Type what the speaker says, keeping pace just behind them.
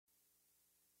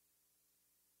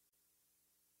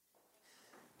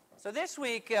So this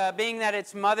week, being that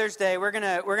it's Mother's Day, we're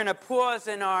gonna pause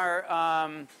in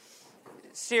our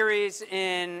series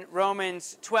in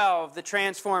Romans 12, the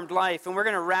transformed life, and we're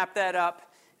gonna wrap that up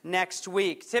next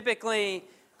week. Typically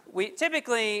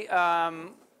here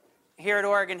at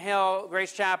Oregon Hill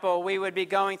Grace Chapel, we would be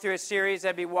going through a series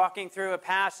that'd be walking through a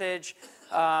passage,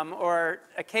 or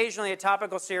occasionally a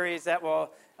topical series that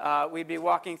will we'd be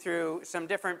walking through some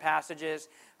different passages.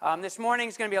 This morning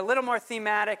is going to be a little more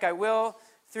thematic. I will.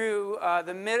 Through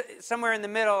somewhere in the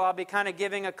middle, I'll be kind of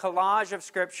giving a collage of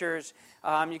scriptures.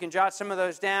 You can jot some of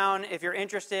those down if you're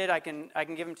interested. I can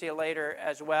give them to you later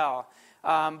as well.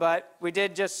 But I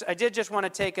did just want to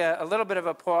take a little bit of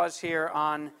a pause here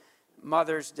on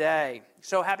Mother's Day.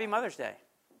 So happy Mother's Day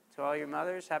to all your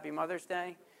mothers. Happy Mother's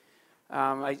Day.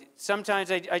 Sometimes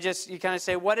you kind of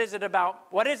say, what is it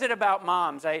about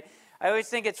moms? I always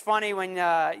think it's funny when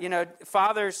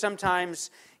fathers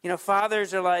sometimes.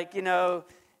 Fathers are like,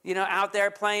 out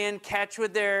there playing catch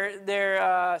with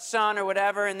their son or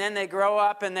whatever, and then they grow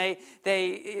up and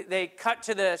they cut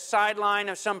to the sideline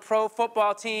of some pro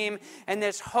football team, and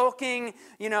this hulking,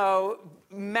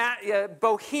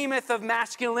 behemoth of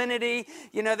masculinity,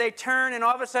 they turn, and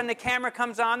all of a sudden the camera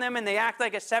comes on them, and they act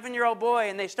like a 7-year-old boy,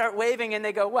 and they start waving, and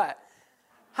they go, what?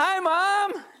 Hi,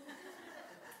 Mom!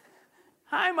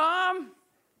 Hi, Mom!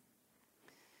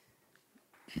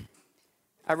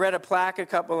 I read a plaque a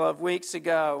couple of weeks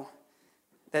ago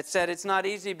that said, it's not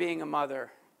easy being a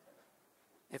mother.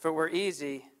 If it were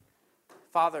easy,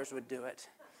 fathers would do it.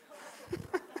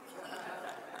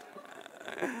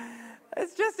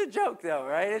 It's just a joke, though,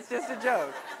 right? It's just a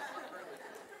joke.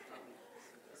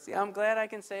 See, I'm glad I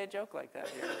can say a joke like that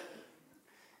here.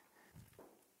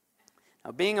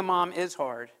 Now, being a mom is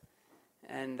hard.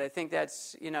 And I think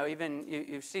that's, even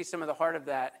you see some of the heart of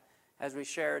that as we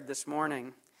shared this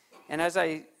morning. And as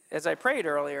I prayed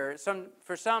earlier,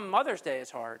 for some, Mother's Day is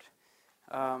hard.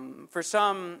 For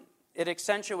some, it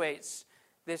accentuates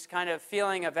this kind of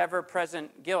feeling of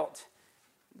ever-present guilt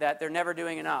that they're never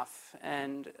doing enough.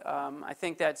 And I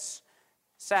think that's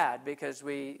sad because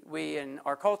we in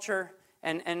our culture,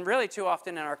 and really too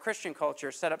often in our Christian culture,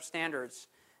 set up standards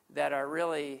that are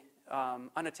really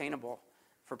unattainable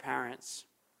for parents.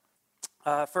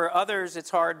 For others, it's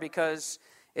hard because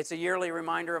it's a yearly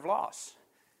reminder of loss,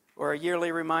 or a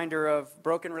yearly reminder of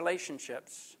broken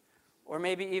relationships, or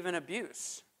maybe even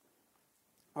abuse,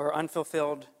 or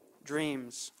unfulfilled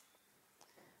dreams.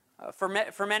 For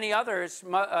many others,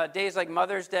 days like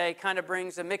Mother's Day kind of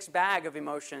brings a mixed bag of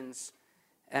emotions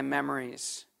and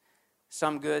memories,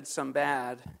 some good, some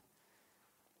bad.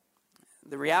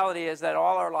 The reality is that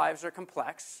all our lives are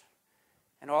complex,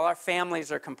 and all our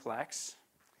families are complex,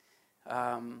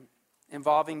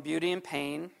 involving beauty and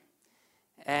pain,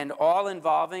 and all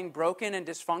involving broken and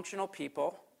dysfunctional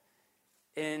people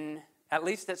in, at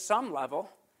least at some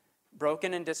level,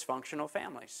 broken and dysfunctional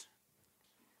families.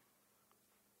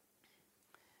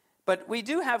 But we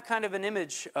do have kind of an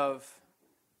image of,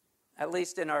 at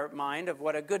least in our mind, of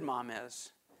what a good mom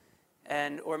is.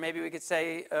 Or maybe we could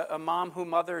say a mom who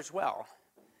mothers well.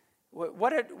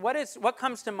 What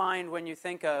comes to mind when you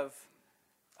think of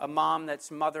a mom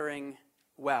that's mothering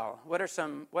well? What are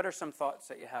some thoughts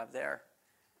that you have there?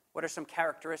 What are some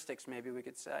characteristics, maybe we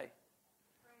could say?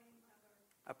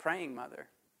 A praying mother.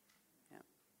 Yeah.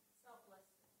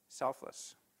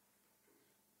 Selfless.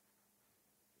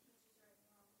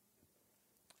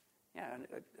 Yeah,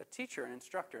 a teacher, an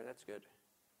instructor, that's good.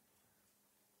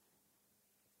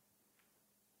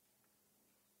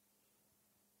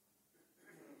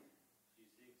 She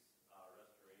seeks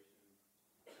restoration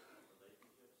of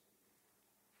relationships,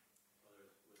 whether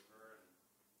it's with her and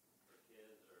her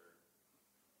kids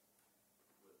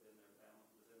or within the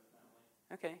family.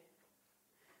 Okay.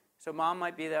 So mom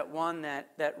might be that one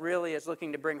that really is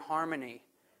looking to bring harmony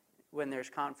when there's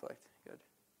conflict. Good.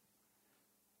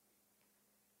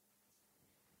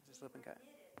 Is this Lippincott?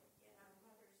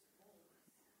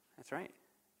 That's right.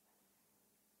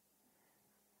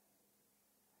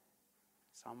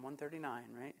 Psalm 139,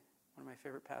 right? One of my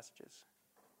favorite passages.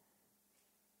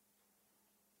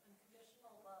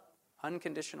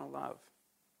 Unconditional love.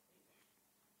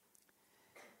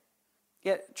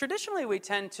 Yeah, traditionally we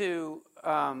tend to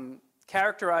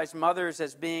characterize mothers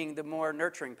as being the more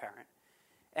nurturing parent.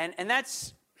 And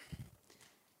that's,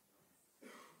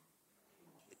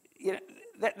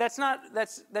 that's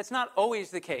not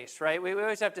always the case, right? We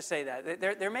always have to say that.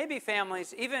 There may be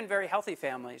families, even very healthy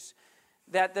families,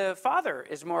 that the father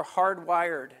is more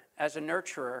hardwired as a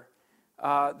nurturer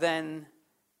than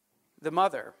the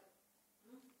mother,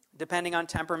 depending on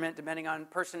temperament, depending on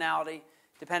personality,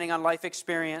 depending on life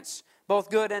experience, both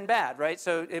good and bad, right?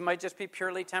 So it might just be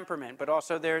purely temperament, but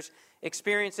also there's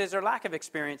experiences or lack of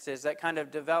experiences that kind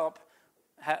of develop,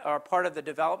 are part of the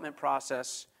development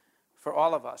process for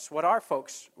all of us, what our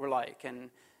folks were like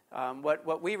and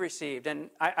what we received. And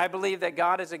I believe that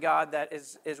God is a God that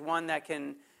is one that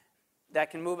can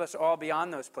move us all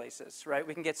beyond those places, right?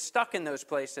 We can get stuck in those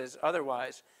places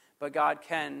otherwise, but God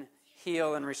can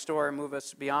heal and restore and move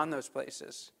us beyond those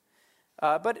places.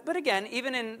 But again,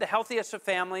 even in the healthiest of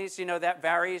families, that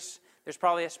varies. There's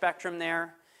probably a spectrum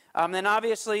there. Then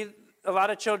obviously, a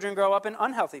lot of children grow up in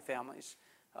unhealthy families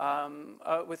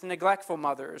with neglectful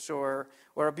mothers or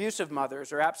abusive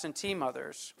mothers or absentee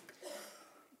mothers.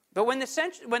 But when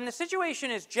the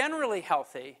situation is generally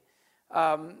healthy,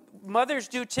 mothers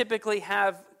do typically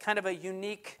have kind of a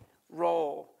unique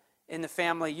role in the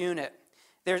family unit.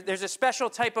 There's a special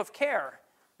type of care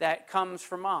that comes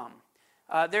from mom.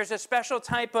 There's a special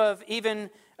type of even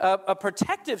a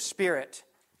protective spirit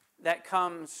that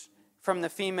comes from the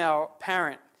female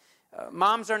parent.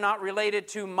 Moms are not related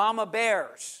to mama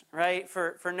bears, right,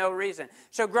 for no reason.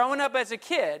 So growing up as a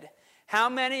kid, how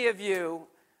many of you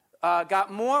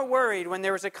got more worried when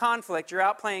there was a conflict? You're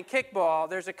out playing kickball,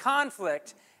 there's a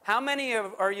conflict. How many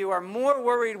of you are more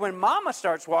worried when mama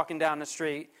starts walking down the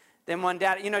street than when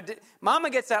dad? Mama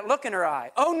gets that look in her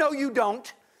eye. Oh, no, you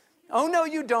don't. Oh, no,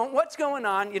 you don't. What's going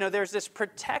on? There's this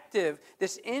protective,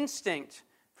 this instinct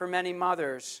for many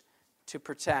mothers to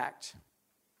protect.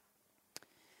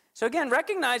 So again,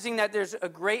 recognizing that there's a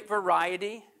great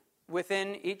variety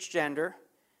within each gender,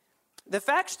 the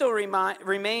fact still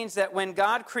remains that when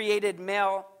God created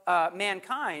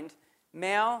mankind,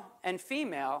 male and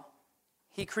female,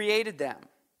 he created them.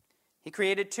 He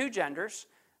created two genders.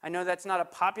 I know that's not a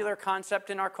popular concept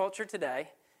in our culture today,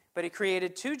 but he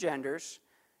created two genders,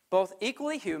 both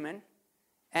equally human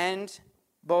and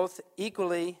both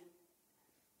equally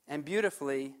and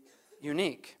beautifully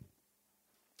unique.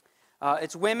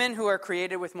 It's women who are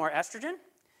created with more estrogen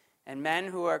and men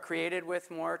who are created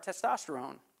with more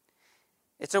testosterone.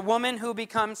 It's a woman who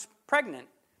becomes pregnant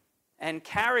and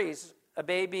carries a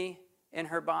baby in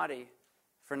her body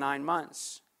for 9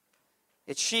 months.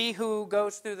 It's she who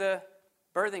goes through the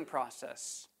birthing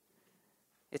process.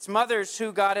 It's mothers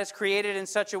who God has created in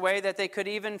such a way that they could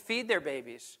even feed their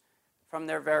babies from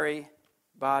their very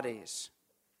bodies.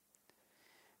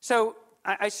 So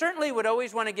I certainly would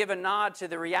always want to give a nod to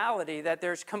the reality that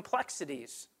there's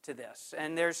complexities to this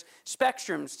and there's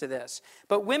spectrums to this.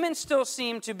 But women still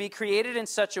seem to be created in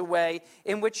such a way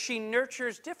in which she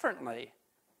nurtures differently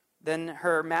than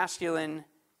her masculine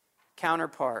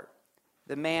counterpart,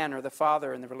 the man or the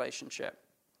father in the relationship.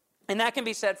 And that can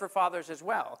be said for fathers as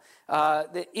well.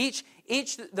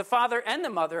 The father and the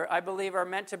mother, I believe, are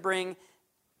meant to bring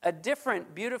a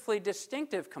different, beautifully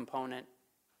distinctive component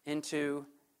into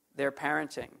their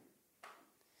parenting.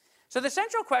 So the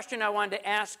central question I wanted to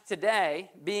ask today,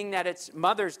 being that it's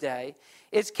Mother's Day,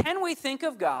 is can we think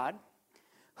of God,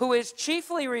 who is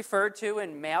chiefly referred to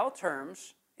in male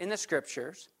terms in the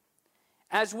Scriptures,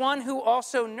 as one who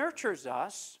also nurtures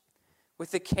us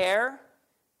with the care,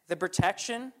 the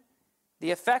protection,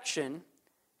 the affection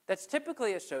that's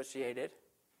typically associated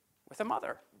with a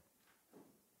mother?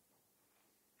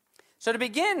 So to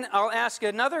begin, I'll ask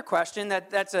another question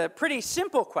that's a pretty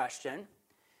simple question,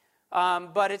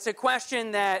 but it's a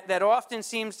question that often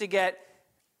seems to get,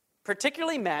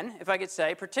 particularly men, if I could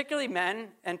say, particularly men,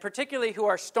 and particularly who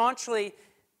are staunchly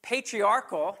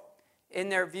patriarchal in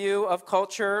their view of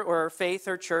culture or faith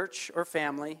or church or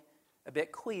family, a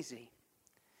bit queasy.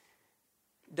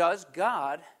 Does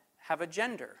God have a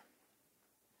gender?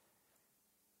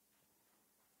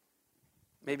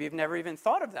 Maybe you've never even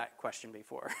thought of that question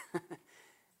before.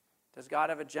 Does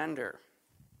God have a gender?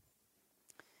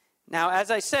 Now, as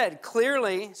I said,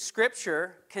 clearly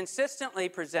Scripture consistently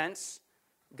presents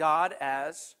God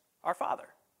as our Father.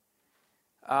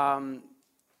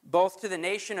 Both to the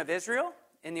nation of Israel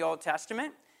in the Old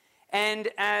Testament, and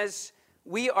as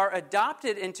we are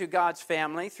adopted into God's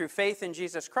family through faith in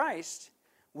Jesus Christ,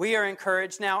 we are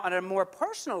encouraged now on a more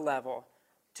personal level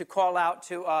to call out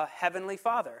to a heavenly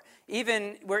Father.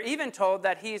 We're even told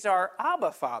that he's our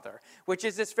Abba Father, which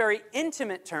is this very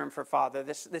intimate term for father,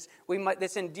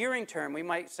 this endearing term, we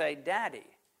might say daddy.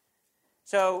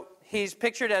 So he's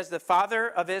pictured as the Father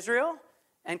of Israel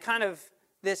and kind of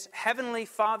this heavenly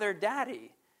Father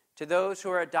daddy to those who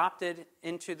are adopted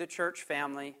into the church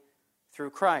family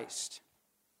through Christ.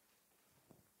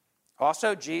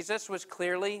 Also, Jesus was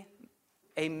clearly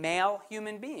a male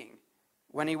human being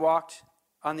when he walked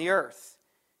on the earth,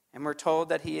 and we're told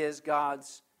that he is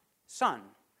God's son.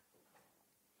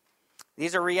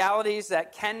 These are realities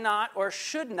that cannot or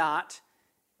should not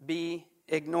be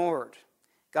ignored.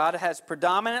 God has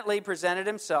predominantly presented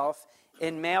himself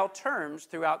in male terms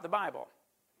throughout the Bible.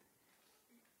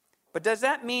 But does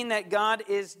that mean that God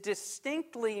is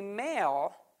distinctly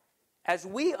male as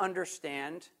we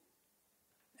understand,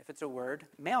 if it's a word,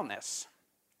 maleness?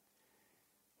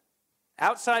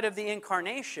 Outside of the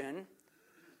incarnation,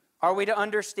 are we to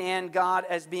understand God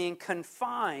as being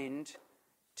confined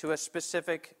to a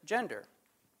specific gender?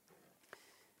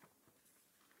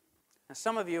 Now,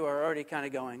 some of you are already kind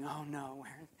of going, oh no,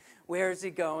 where is he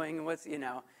going?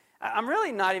 I'm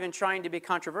really not even trying to be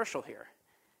controversial here.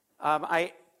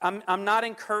 I'm not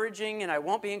encouraging, and I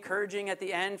won't be encouraging at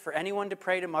the end for anyone to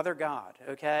pray to Mother God,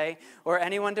 okay? Or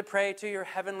anyone to pray to your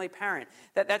heavenly parent.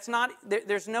 That's not.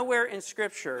 There's nowhere in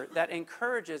Scripture that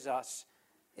encourages us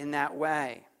in that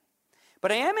way.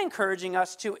 But I am encouraging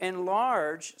us to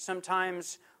enlarge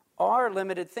sometimes our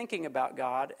limited thinking about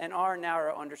God and our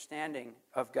narrow understanding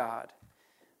of God.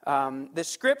 The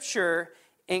Scripture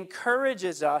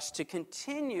encourages us to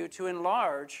continue to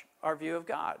enlarge our view of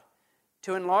God,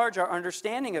 to enlarge our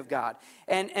understanding of God.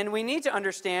 And we need to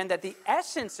understand that the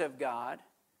essence of God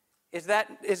is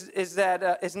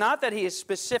not that he is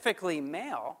specifically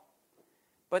male,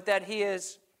 but that he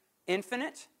is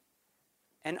infinite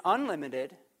and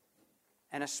unlimited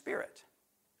and a spirit.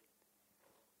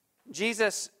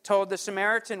 Jesus told the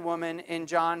Samaritan woman in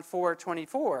John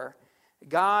 4:24,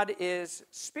 God is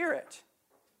spirit,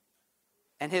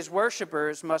 and his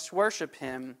worshipers must worship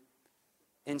him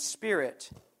in spirit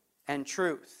and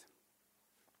truth.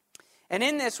 And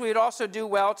in this, we would also do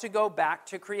well to go back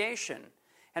to creation.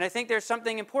 And I think there's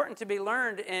something important to be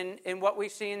learned in what we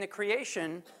see in the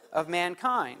creation of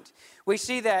mankind. We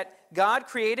see that God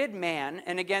created man,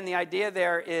 and again, the idea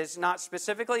there is not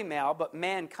specifically male, but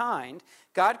mankind.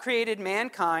 God created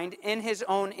mankind in his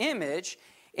own image.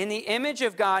 In the image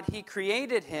of God, he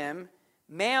created him.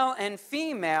 Male and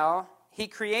female, he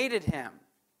created him.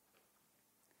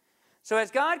 So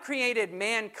as God created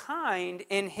mankind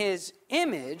in his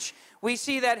image, we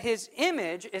see that his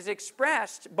image is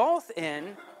expressed both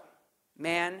in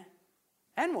man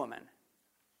and woman.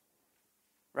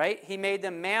 Right? He made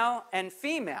them male and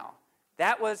female.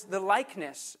 That was the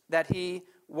likeness that he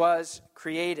was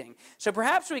creating. So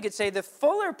perhaps we could say the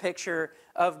fuller picture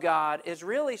of God is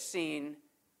really seen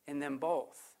in them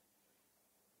both.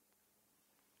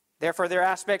 Therefore, there are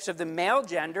aspects of the male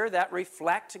gender that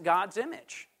reflect God's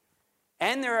image.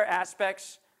 And there are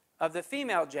aspects of the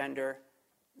female gender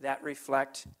that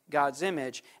reflect God's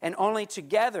image. And only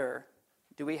together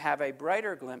do we have a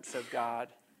brighter glimpse of God.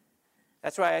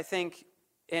 That's why I think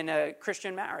in a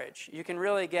Christian marriage, you can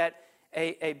really get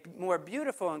a more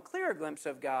beautiful and clear glimpse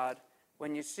of God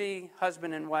when you see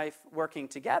husband and wife working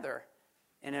together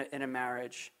in a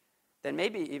marriage than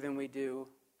maybe even we do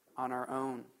on our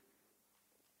own.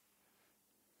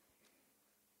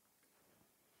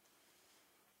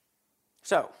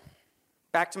 So,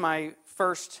 back to my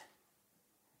first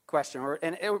question,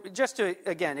 just to,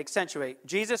 again, accentuate.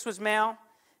 Jesus was male.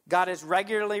 God is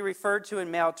regularly referred to in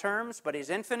male terms, but he's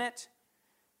infinite,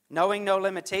 knowing no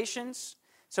limitations.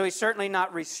 So he's certainly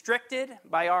not restricted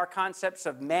by our concepts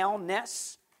of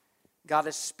maleness. God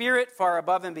is spirit, far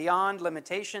above and beyond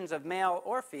limitations of male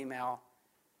or female.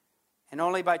 And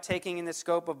only by taking in the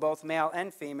scope of both male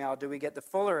and female do we get the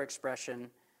fuller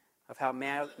expression of how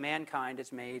mankind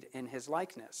is made in his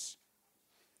likeness.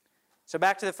 So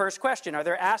back to the first question. Are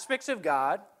there aspects of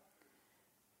God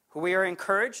who we are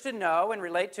encouraged to know and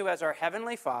relate to as our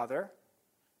Heavenly Father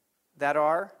that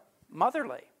are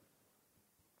motherly?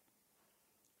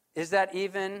 Is that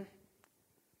even,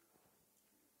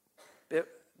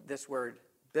 this word,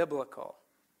 biblical?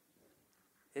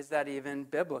 Is that even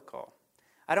biblical?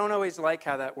 I don't always like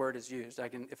how that word is used.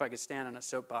 If I could stand on a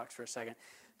soapbox for a second.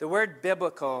 The word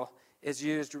biblical is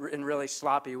used in really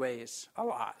sloppy ways, a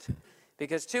lot.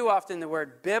 Because too often the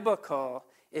word biblical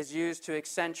is used to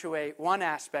accentuate one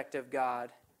aspect of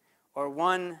God or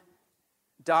one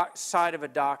side of a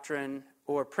doctrine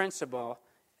or principle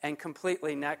and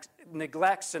completely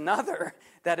neglects another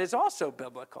that is also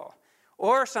biblical.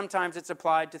 Or sometimes it's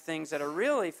applied to things that are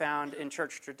really found in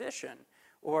church tradition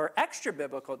or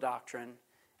extra-biblical doctrine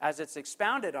as it's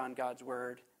expounded on God's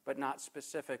word, but not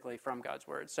specifically from God's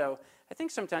word. So I think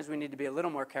sometimes we need to be a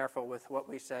little more careful with what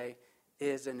we say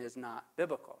is and is not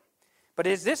biblical. But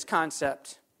is this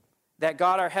concept that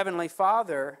God, our Heavenly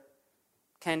Father,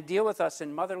 can deal with us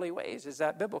in motherly ways, is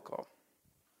that biblical?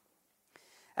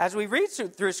 As we read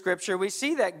through Scripture, we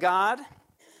see that God,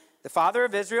 the Father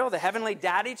of Israel, the heavenly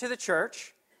daddy to the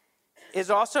church,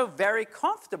 is also very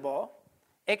comfortable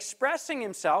expressing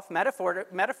himself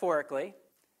metaphorically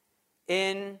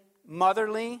in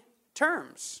motherly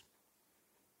terms.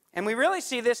 And we really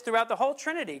see this throughout the whole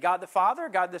Trinity: God the Father,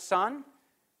 God the Son,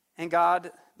 and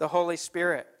God the Holy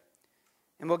Spirit.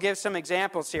 And we'll give some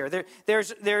examples here.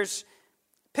 There's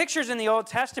pictures in the Old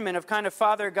Testament of kind of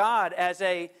Father God as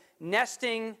a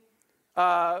nesting,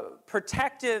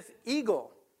 protective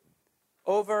eagle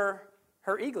over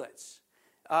her eaglets.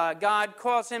 God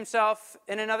calls himself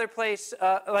in another place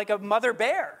like a mother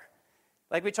bear.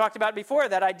 Like we talked about before,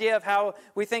 that idea of how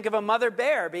we think of a mother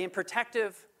bear being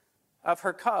protective of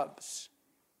her cubs.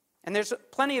 And there's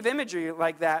plenty of imagery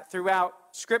like that throughout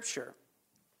Scripture.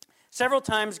 Several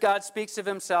times God speaks of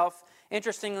himself,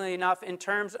 interestingly enough, in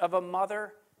terms of a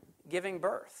mother giving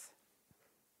birth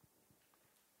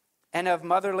and of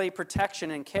motherly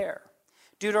protection and care.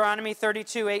 Deuteronomy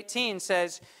 32:18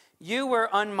 says, "You were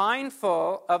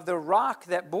unmindful of the rock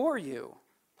that bore you.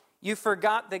 You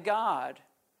forgot the God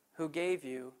who gave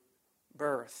you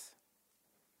birth."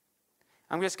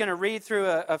 I'm just going to read through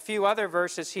a few other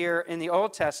verses here in the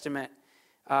Old Testament.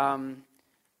 A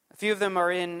few of them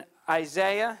are in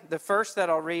Isaiah. The first that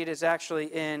I'll read is actually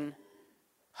in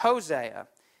Hosea.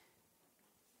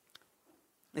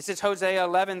 This is Hosea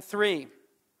 11:3.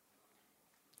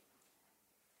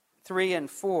 3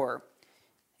 and 4.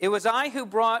 "It was I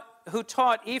who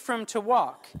taught Ephraim to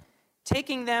walk,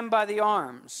 taking them by the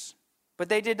arms, but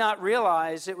they did not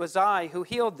realize it was I who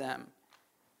healed them.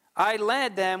 I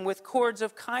led them with cords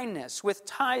of kindness, with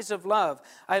ties of love.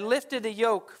 I lifted a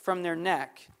yoke from their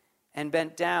neck and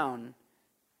bent down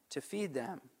to feed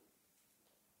them."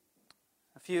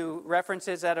 A few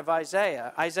references out of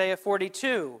Isaiah. Isaiah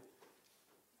 42,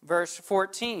 verse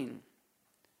 14.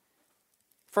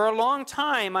 "For a long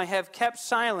time I have kept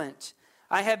silent.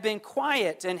 I have been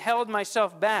quiet and held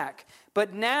myself back.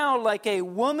 But now, like a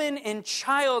woman in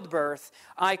childbirth,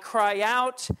 I cry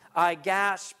out, I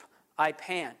gasp, I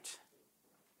pant."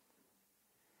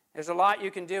 There's a lot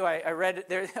you can do. I read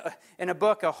there in a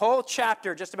book a whole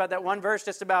chapter just about that one verse,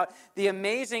 just about the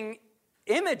amazing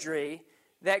imagery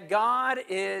that God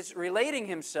is relating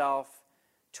himself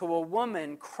to a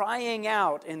woman crying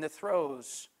out in the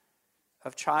throes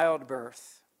of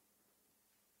childbirth.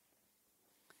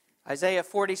 Isaiah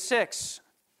 46,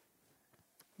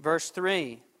 verse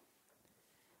 3.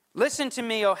 "Listen to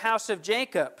me, O house of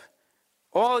Jacob,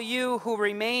 all you who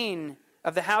remain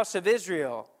of the house of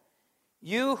Israel,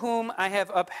 you whom I have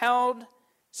upheld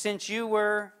since you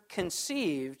were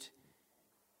conceived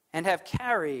and have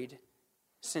carried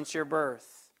since your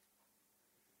birth."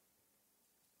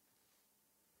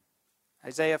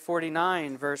 Isaiah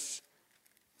 49, verse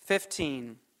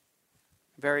 15,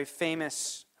 very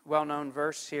famous, well-known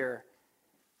verse here.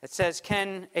 It says,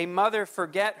 "Can a mother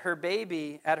forget her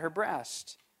baby at her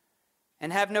breast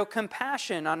and have no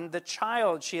compassion on the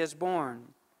child she has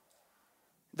borne?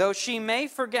 Though she may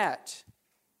forget,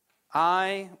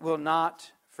 I will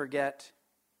not forget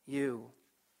you."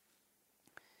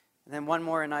 And then one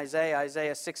more in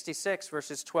Isaiah 66,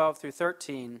 verses 12 through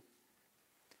 13.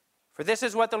 "For this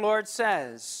is what the Lord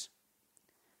says,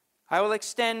 I will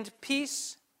extend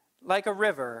peace like a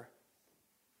river,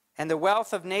 and the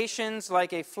wealth of nations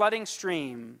like a flooding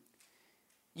stream.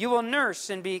 You will nurse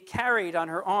and be carried on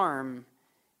her arm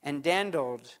and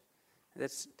dandled."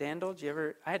 That's dandled?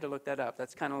 I had to look that up.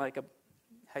 That's kind of like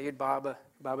how you'd bob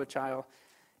a child.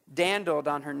 "Dandled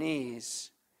on her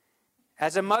knees.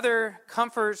 As a mother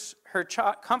comforts her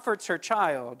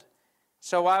child,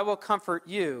 so I will comfort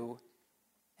you,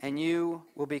 and you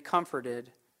will be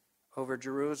comforted over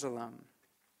Jerusalem."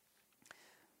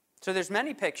 So there's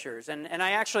many pictures, and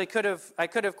I actually could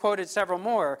have quoted several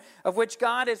more, of which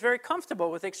God is very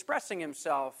comfortable with expressing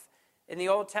himself in the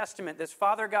Old Testament, this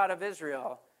Father God of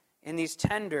Israel, in these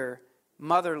tender,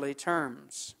 motherly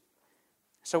terms.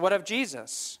 So what of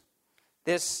Jesus,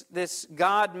 this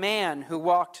God-man who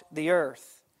walked the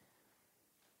earth?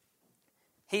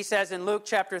 He says in Luke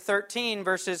chapter 13,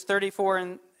 verses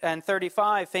 34 and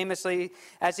 35, famously,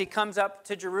 as he comes up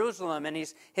to Jerusalem, and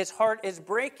his heart is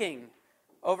breaking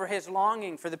over his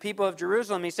longing for the people of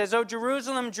Jerusalem. He says, "O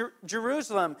Jerusalem,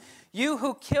 Jerusalem, you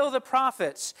who kill the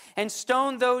prophets and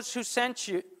stone those who sent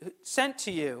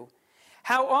to you,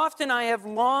 how often I have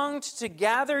longed to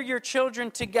gather your children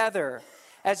together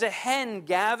as a hen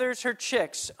gathers her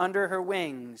chicks under her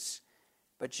wings,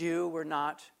 but you were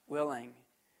not willing."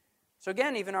 So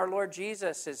again, even our Lord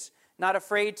Jesus is not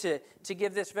afraid to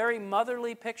give this very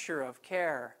motherly picture of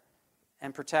care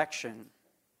and protection.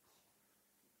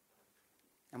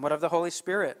 And what of the Holy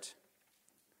Spirit?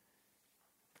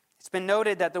 It's been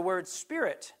noted that the word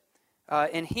Spirit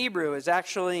in Hebrew is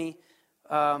actually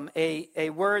a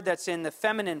word that's in the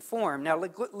feminine form. Now,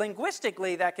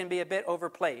 linguistically, that can be a bit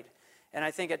overplayed, and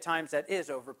I think at times that is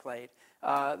overplayed.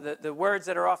 The words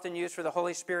that are often used for the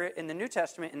Holy Spirit in the New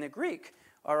Testament in the Greek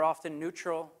are often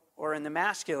neutral or in the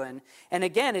masculine. And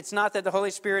again, it's not that the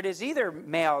Holy Spirit is either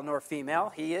male nor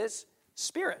female. He is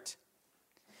spirit.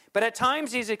 But at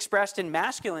times he's expressed in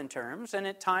masculine terms and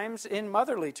at times in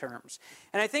motherly terms.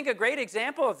 And I think a great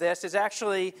example of this is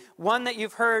actually one that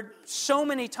you've heard so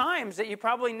many times that you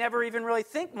probably never even really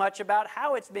think much about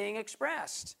how it's being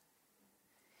expressed.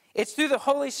 It's through the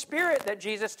Holy Spirit that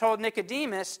Jesus told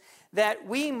Nicodemus that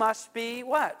we must be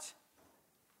what?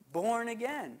 Born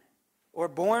again, or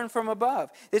born from above.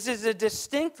 This is a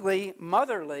distinctly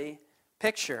motherly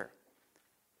picture.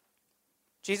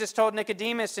 Jesus told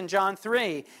Nicodemus in John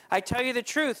 3, I tell you the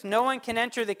truth, no one can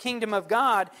enter the kingdom of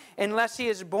God unless he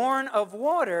is born of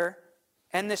water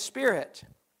and the Spirit.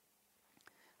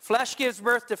 Flesh gives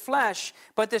birth to flesh,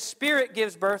 but the Spirit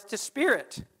gives birth to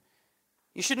spirit.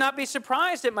 You should not be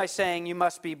surprised at my saying you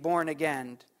must be born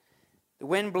again. The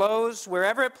wind blows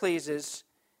wherever it pleases.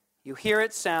 You hear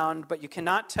its sound, but you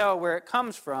cannot tell where it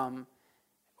comes from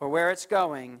or where it's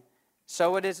going.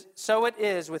 So it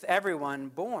is with everyone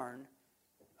born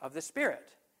of the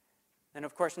Spirit. And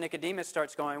of course Nicodemus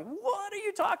starts going, what are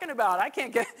you talking about? I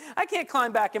can't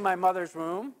climb back in my mother's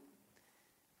womb.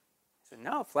 He said,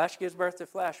 no, flesh gives birth to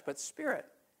flesh, but spirit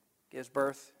gives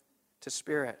birth to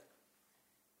spirit.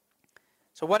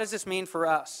 So what does this mean for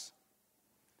us?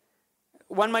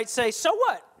 One might say, so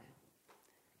what?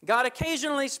 God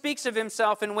occasionally speaks of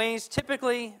himself in ways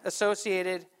typically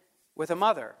associated with a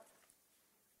mother.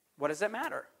 What does that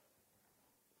matter?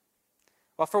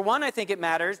 Well, for one, I think it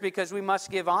matters because we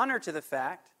must give honor to the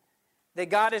fact that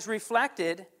God is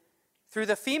reflected through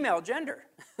the female gender,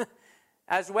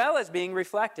 as well as being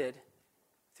reflected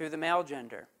through the male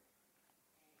gender.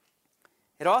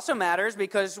 It also matters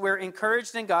because we're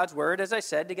encouraged in God's word, as I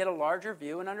said, to get a larger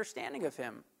view and understanding of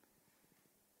him,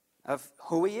 of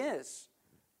who he is,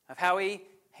 of how he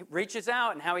reaches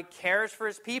out and how he cares for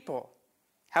his people,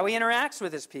 how he interacts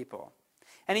with his people.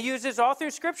 And he uses all through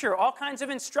Scripture all kinds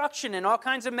of instruction and all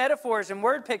kinds of metaphors and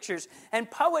word pictures and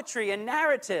poetry and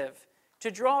narrative to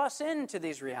draw us into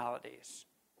these realities.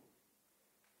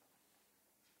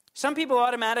 Some people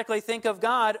automatically think of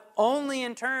God only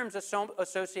in terms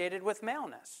associated with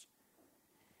maleness.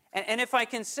 And if I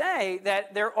can say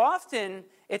that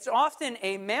it's often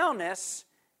a maleness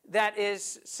that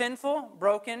is sinful,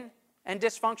 broken, and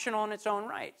dysfunctional in its own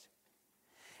right.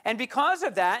 And because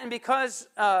of that, and because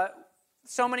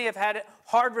so many have had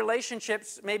hard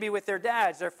relationships maybe with their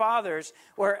dads, their fathers,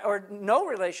 or no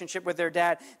relationship with their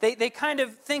dad, they kind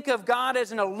of think of God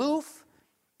as an aloof,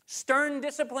 stern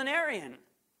disciplinarian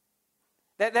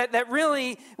that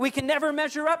really we can never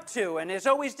measure up to and is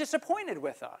always disappointed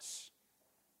with us.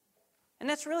 And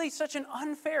that's really such an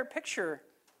unfair picture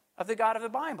of the God of the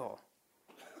Bible.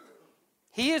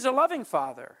 He is a loving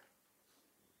Father.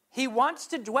 He wants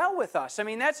to dwell with us. I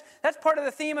mean, that's part of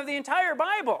the theme of the entire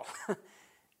Bible.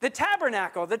 The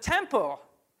tabernacle, the temple.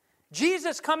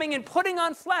 Jesus coming and putting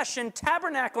on flesh and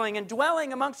tabernacling and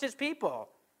dwelling amongst his people.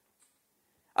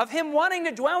 Of him wanting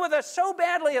to dwell with us so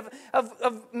badly,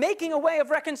 of making a way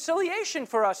of reconciliation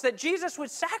for us, that Jesus would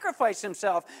sacrifice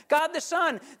himself, God the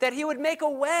Son, that he would make a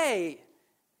way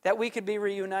that we could be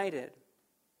reunited.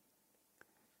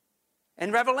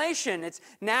 In Revelation, it's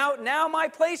now my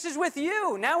place is with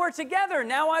you. Now we're together.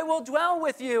 Now I will dwell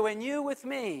with you and you with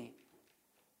me.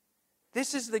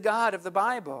 This is the God of the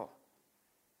Bible.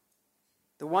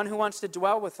 The one who wants to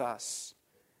dwell with us.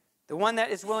 The one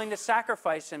that is willing to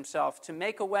sacrifice himself to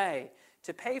make a way,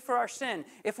 to pay for our sin.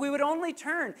 If we would only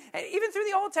turn, even through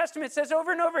the Old Testament, it says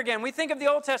over and over again, we think of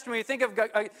the Old Testament, we think of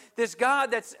this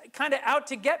God that's kind of out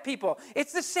to get people.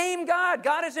 It's the same God.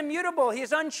 God is immutable. He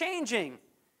is unchanging.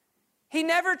 He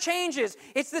never changes.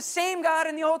 It's the same God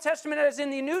in the Old Testament as in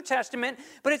the New Testament,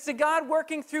 but it's the God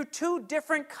working through two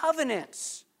different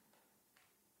covenants.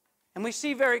 And we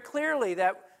see very clearly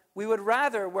that we would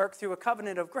rather work through a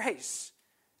covenant of grace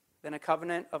than a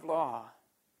covenant of law.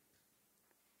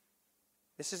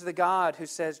 This is the God who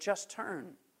says, just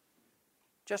turn,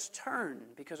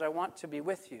 because I want to be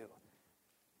with you,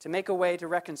 to make a way to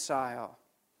reconcile.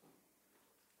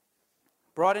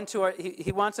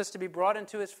 He wants us to be brought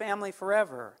into his family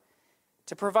forever,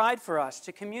 to provide for us,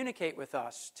 to communicate with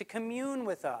us, to commune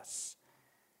with us,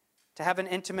 to have an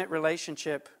intimate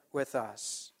relationship with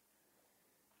us.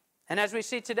 And as we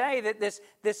see today, that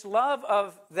this love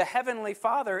of the Heavenly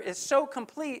Father is so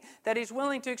complete that he's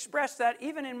willing to express that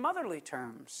even in motherly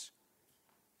terms.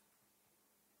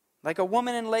 Like a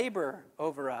woman in labor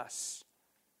over us,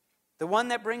 the one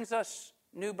that brings us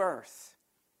new birth,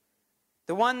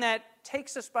 the one that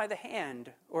takes us by the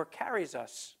hand or carries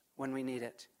us when we need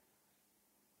it.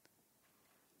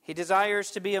 He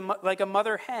desires to be like a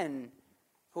mother hen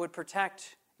who would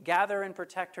gather and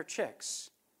protect her chicks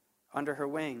under her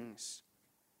wings.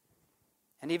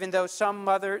 And even though some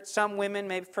women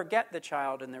may forget the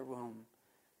child in their womb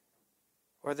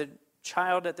or the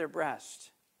child at their breast,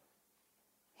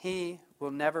 he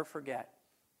will never forget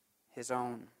his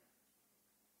own.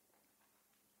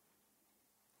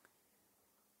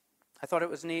 I thought it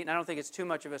was neat, and I don't think it's too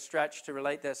much of a stretch to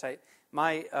relate this. I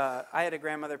had a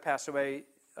grandmother pass away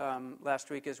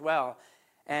last week as well.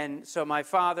 And so my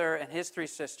father and his three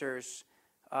sisters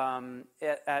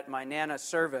at my Nana's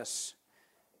service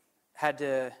had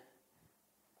to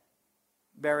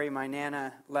bury my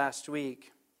Nana last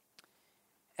week.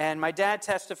 And my dad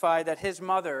testified that his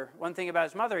mother, one thing about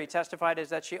his mother he testified is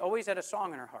that she always had a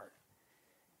song in her heart.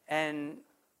 And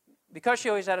because she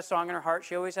always had a song in her heart,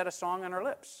 she always had a song on her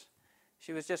lips.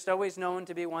 She was just always known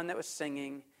to be one that was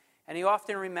singing. And he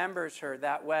often remembers her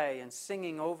that way and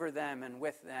singing over them and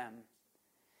with them.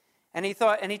 And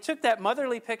he took that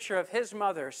motherly picture of his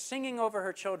mother singing over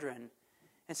her children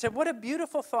and said, what a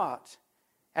beautiful thought,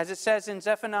 as it says in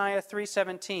Zephaniah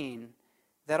 3:17,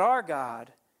 that our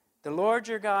God, the Lord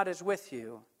your God, is with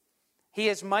you. He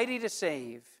is mighty to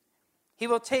save. He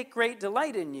will take great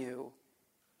delight in you.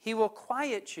 He will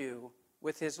quiet you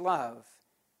with his love.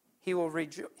 He will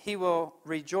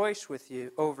rejoice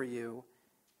over you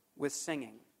with singing.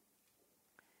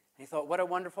 And he thought, what a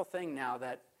wonderful thing now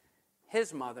that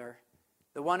his mother,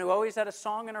 the one who always had a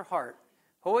song in her heart,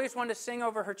 who always wanted to sing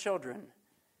over her children,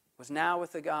 was now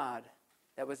with the God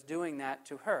that was doing that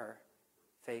to her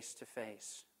face to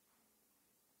face.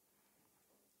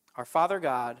 Our Father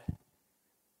God,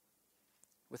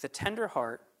 with a tender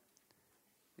heart,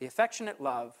 the affectionate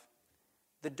love,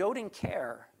 the doting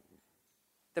care,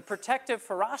 the protective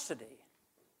ferocity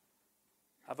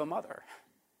of a mother.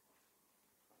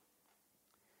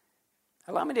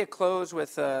 Allow me to close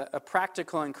with a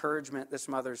practical encouragement this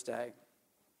Mother's Day.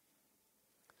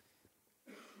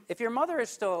 If your mother is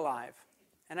still alive,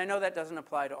 and I know that doesn't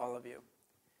apply to all of you,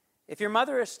 if your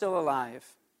mother is still alive,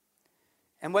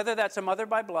 and whether that's a mother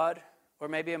by blood or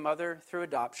maybe a mother through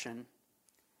adoption,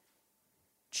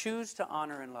 choose to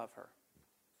honor and love her.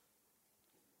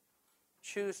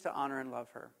 Choose to honor and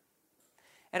love her.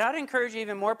 And I'd encourage you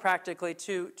even more practically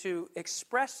to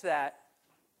express that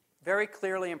very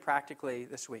clearly and practically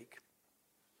this week.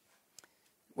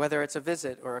 Whether it's a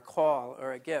visit or a call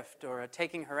or a gift or a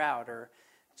taking her out or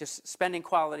just spending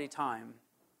quality time.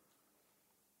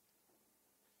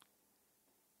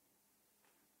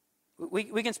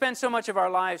 We can spend so much of our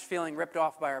lives feeling ripped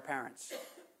off by our parents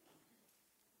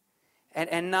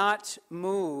and not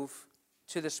move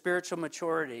to the spiritual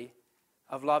maturity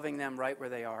of loving them right where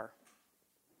they are.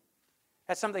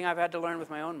 That's something I've had to learn with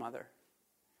my own mother.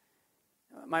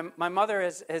 My mother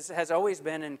has always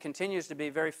been and continues to be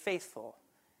very faithful,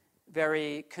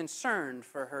 very concerned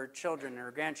for her children and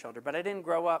her grandchildren. But I didn't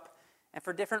grow up, and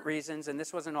for different reasons, and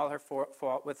this wasn't all her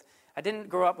fault, I didn't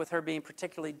grow up with her being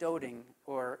particularly doting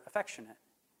or affectionate.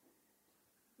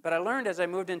 But I learned as I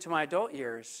moved into my adult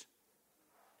years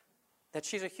that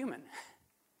she's a human.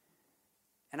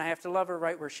 And I have to love her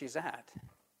right where she's at.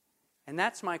 And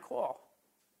that's my call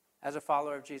as a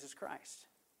follower of Jesus Christ.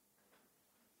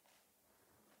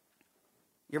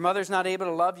 Your mother's not able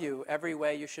to love you every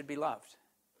way you should be loved.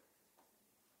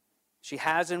 She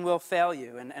has and will fail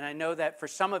you, and I know that for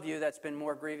some of you that's been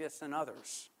more grievous than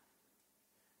others.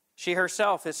 She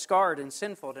herself is scarred and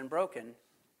sinful and broken,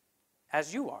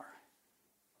 as you are.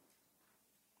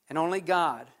 And only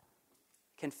God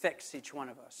can fix each one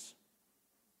of us.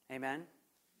 Amen?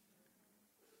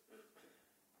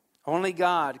 Only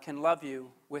God can love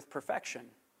you with perfection.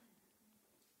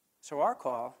 So our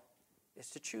call is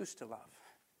to choose to love,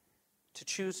 to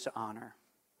choose to honor.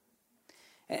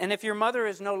 And if your mother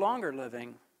is no longer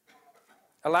living,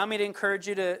 allow me to encourage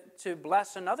you to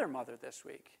bless another mother this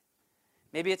week.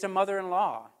 Maybe it's a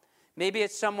mother-in-law. Maybe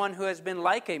it's someone who has been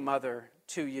like a mother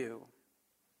to you.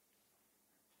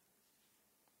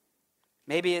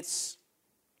 Maybe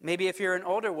if you're an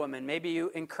older woman, maybe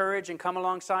you encourage and come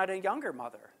alongside a younger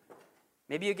mother.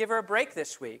 Maybe you give her a break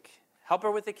this week. Help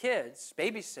her with the kids.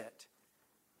 Babysit.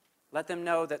 Let them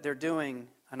know that they're doing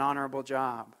an honorable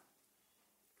job.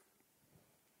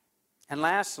 And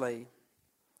lastly,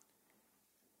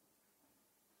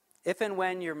 if and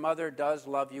when your mother does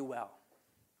love you well,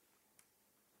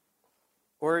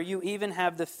 or you even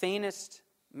have the faintest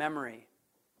memory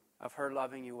of her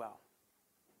loving you well,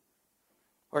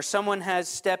 or someone has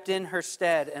stepped in her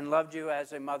stead and loved you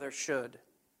as a mother should,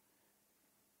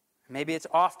 Maybe it's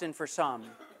often for some.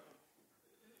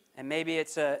 And maybe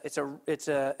it's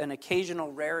an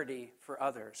occasional rarity for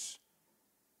others.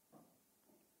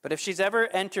 But if she's ever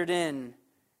entered in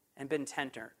and been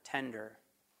tender,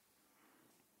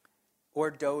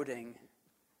 or doting,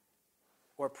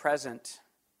 or present,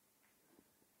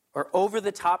 or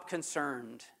over-the-top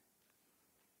concerned,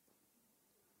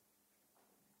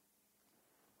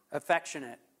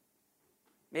 affectionate,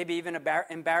 maybe even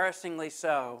embarrassingly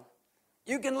so,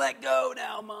 you can let go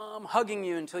now, Mom, hugging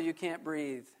you until you can't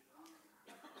breathe.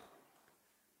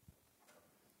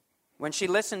 When she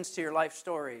listens to your life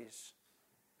stories,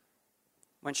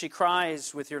 when she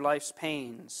cries with your life's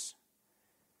pains,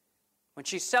 when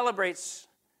she celebrates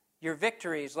your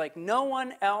victories like no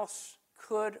one else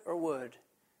could or would,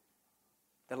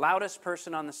 the loudest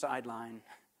person on the sideline.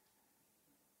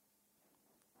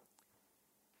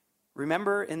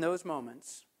 Remember in those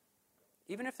moments,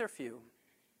 even if they're few,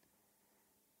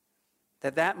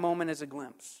 that moment is a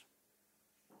glimpse,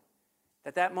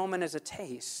 that moment is a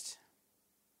taste,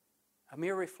 a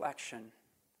mere reflection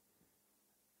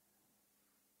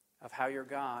of how your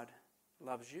God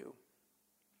loves you.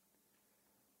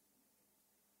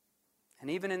 And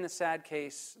even in the sad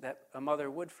case that a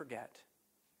mother would forget,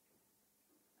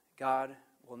 God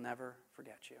will never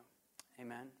forget you.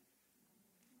 Amen.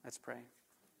 Let's pray.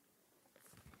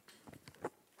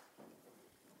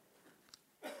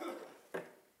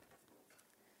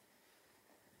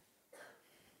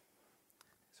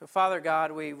 So, Father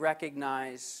God, we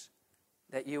recognize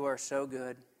that you are so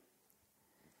good.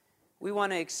 We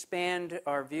want to expand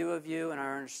our view of you and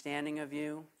our understanding of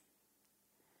you.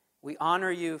 We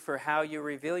honor you for how you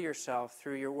reveal yourself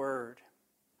through your word.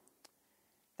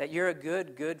 That you're a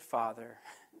good, good Father.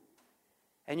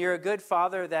 And you're a good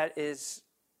Father that is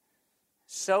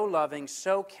so loving,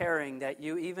 so caring, that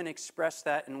you even express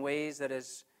that in ways that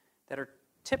are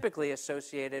typically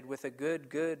associated with a good,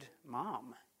 good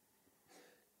mom.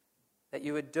 That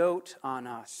you would dote on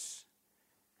us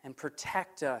and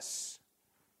protect us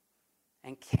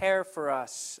and care for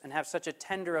us and have such a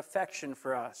tender affection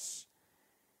for us.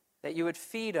 That you would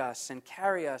feed us and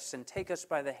carry us and take us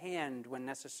by the hand when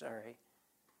necessary.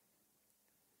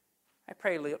 I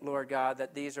pray, Lord God,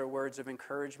 that these are words of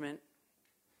encouragement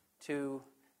to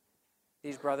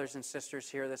these brothers and sisters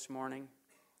here this morning.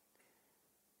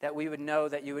 That we would know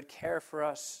that you would care for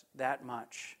us that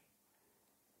much.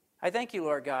 I thank you,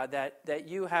 Lord God, that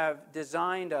you have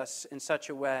designed us in such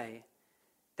a way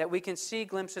that we can see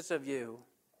glimpses of you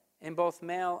in both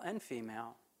male and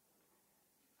female.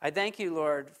 I thank you,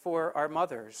 Lord, for our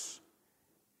mothers.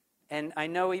 And I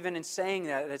know even in saying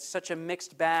that, it's such a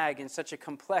mixed bag and such a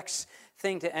complex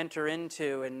thing to enter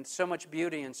into, and so much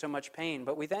beauty and so much pain.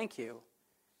 But we thank you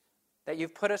that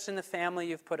you've put us in the family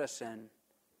you've put us in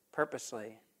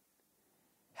purposely.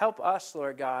 Help us,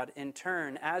 Lord God, in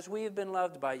turn, as we have been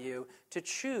loved by you, to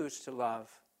choose to love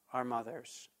our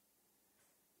mothers.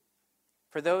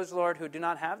 For those, Lord, who do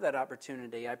not have that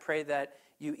opportunity, I pray that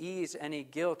you ease any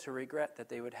guilt or regret that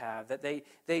they would have, that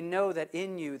they know that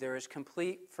in you there is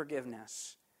complete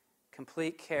forgiveness,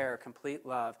 complete care, complete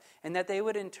love, and that they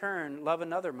would in turn love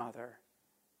another mother,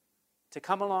 to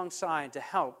come alongside, to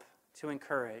help, to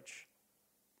encourage.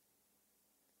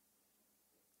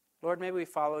 Lord, may we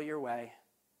follow your way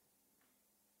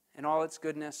in all its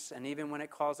goodness, and even when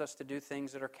it calls us to do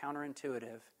things that are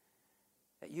counterintuitive,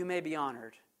 that you may be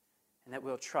honored and that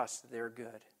we'll trust that they're good.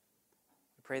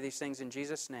 We pray these things in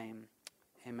Jesus' name.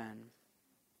 Amen.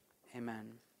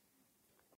 Amen.